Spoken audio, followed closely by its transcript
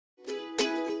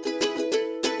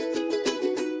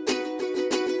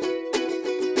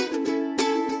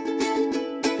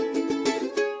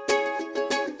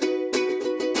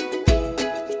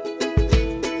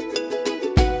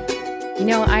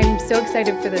I'm so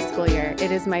excited for this school year.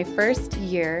 It is my first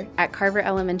year at Carver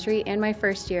Elementary and my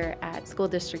first year at School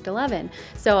District 11.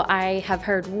 So I have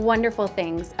heard wonderful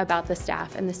things about the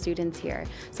staff and the students here.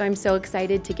 So I'm so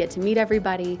excited to get to meet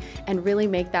everybody and really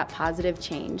make that positive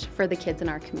change for the kids in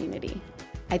our community.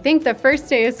 I think the first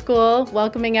day of school,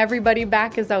 welcoming everybody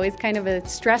back, is always kind of a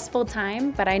stressful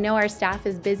time, but I know our staff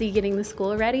is busy getting the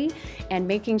school ready and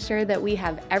making sure that we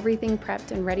have everything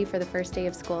prepped and ready for the first day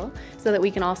of school so that we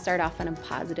can all start off on a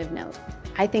positive note.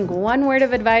 I think one word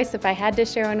of advice, if I had to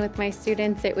share one with my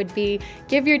students, it would be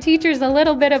give your teachers a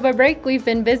little bit of a break. We've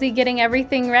been busy getting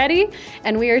everything ready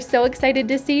and we are so excited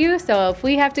to see you. So if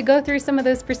we have to go through some of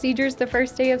those procedures the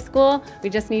first day of school, we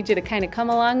just need you to kind of come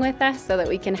along with us so that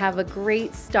we can have a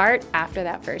great start after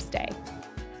that first day.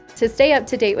 To stay up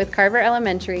to date with Carver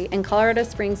Elementary and Colorado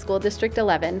Springs School District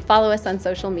 11, follow us on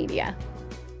social media.